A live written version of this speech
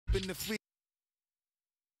in the field.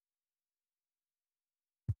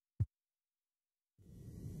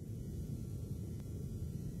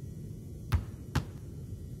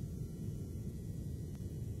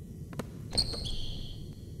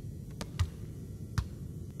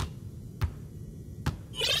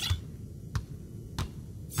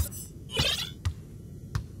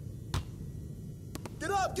 Get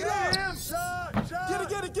up, get up! Shot!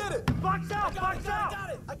 Get it! Box out, box out!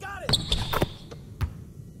 I got it!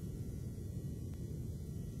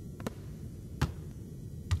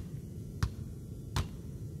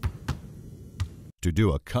 To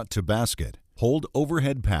do a cut to basket, hold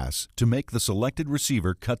overhead pass to make the selected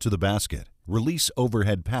receiver cut to the basket. Release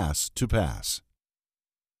overhead pass to pass.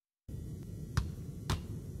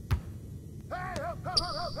 Hey, help!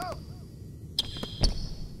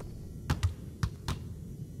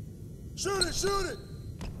 Shoot it!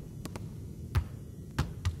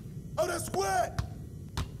 Oh, that's wet!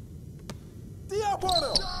 D-up on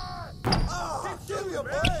him! Ah, give me a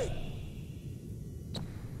break!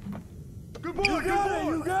 Good boy,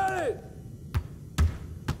 You got it!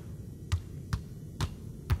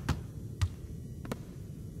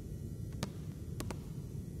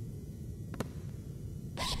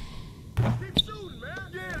 Keep shooting,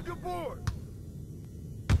 man. Yeah, good boy.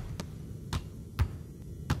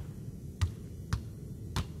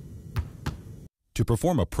 To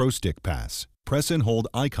perform a Pro Stick pass, press and hold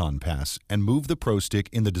Icon Pass and move the Pro Stick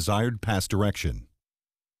in the desired pass direction.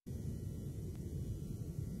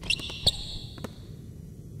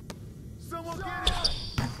 Someone get it.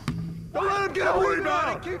 Don't let him get a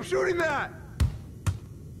rebound. Keep shooting that.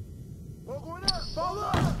 Ball going up! Ball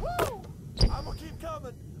up! Woo! I'm gonna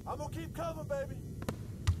keep coming, baby!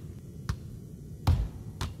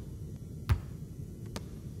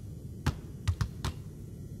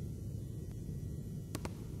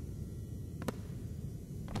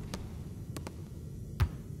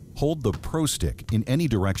 Hold the Pro Stick in any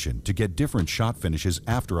direction to get different shot finishes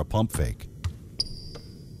after a pump fake.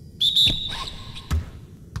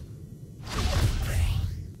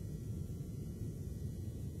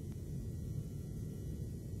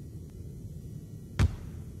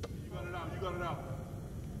 You got it out.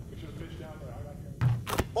 We should have pitched down there. I got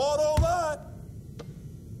you. Ball don't lie!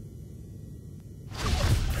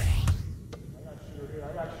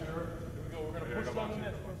 I got shooter here. Here we go. We're going to push on the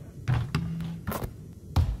net.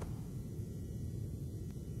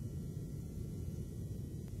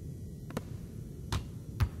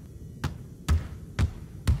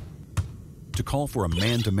 To call for a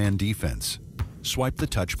man-to-man defense, swipe the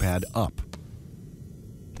touchpad up.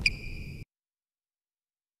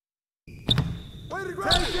 Way to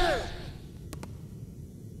grab it!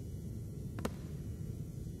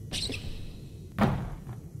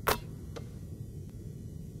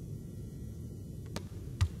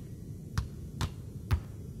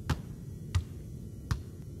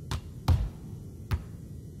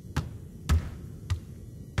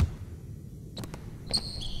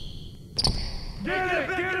 Get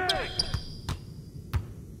it!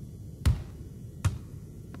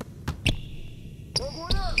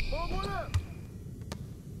 Ball going up!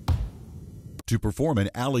 To perform an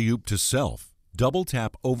alley-oop to self, double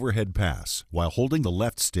tap overhead pass while holding the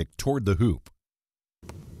left stick toward the hoop.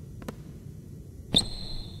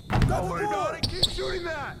 Don't worry about it. Keep shooting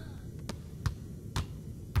that.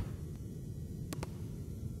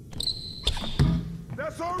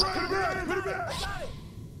 That's all right. Put it back.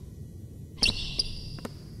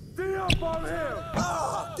 D-up on him.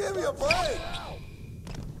 Ah, give me a break!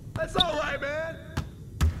 That's all right, man.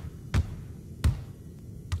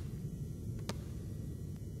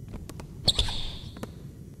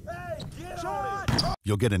 Hey, get on it!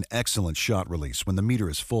 You'll get an excellent shot release when the meter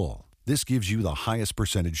is full. This gives you the highest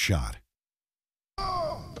percentage shot.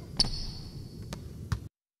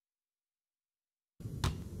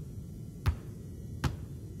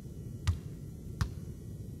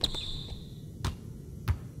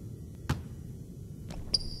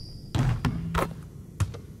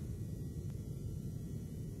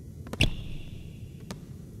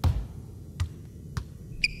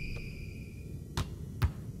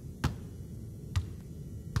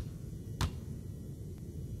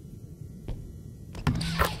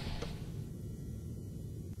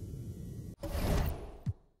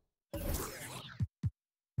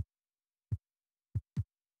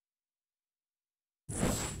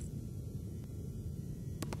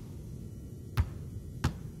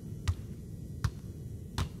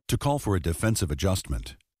 To call for a defensive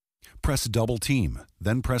adjustment, press Double Team,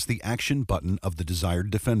 then press the Action button of the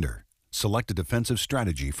desired defender. Select a defensive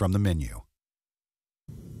strategy from the menu.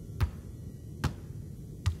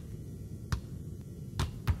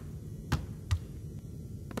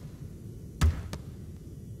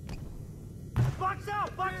 Box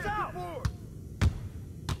out! Box out!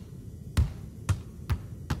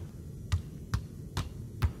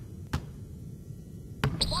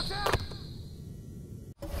 Box out!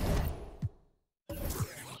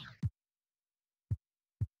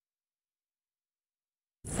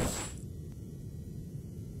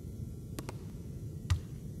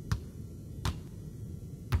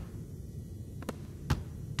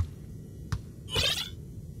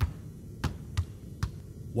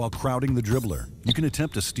 While crowding the dribbler, you can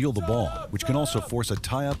attempt to steal the ball, which can also force a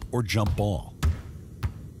tie-up or jump ball.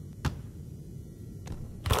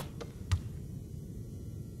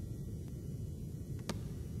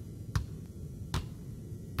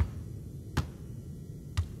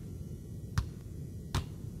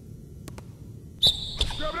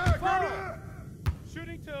 Grab it! Grab it!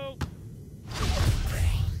 Shooting two.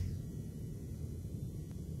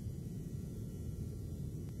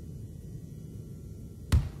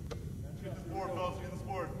 Get the sport, fellas. Get the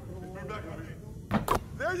sport. Turn back on me.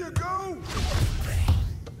 There you go!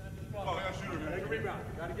 Oh, I got a shooter, man. Take a rebound.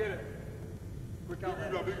 Gotta get it. Quick Big out.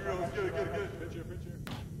 rebound, big rebound. Let's get it, get it, get it.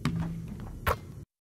 Pitcher.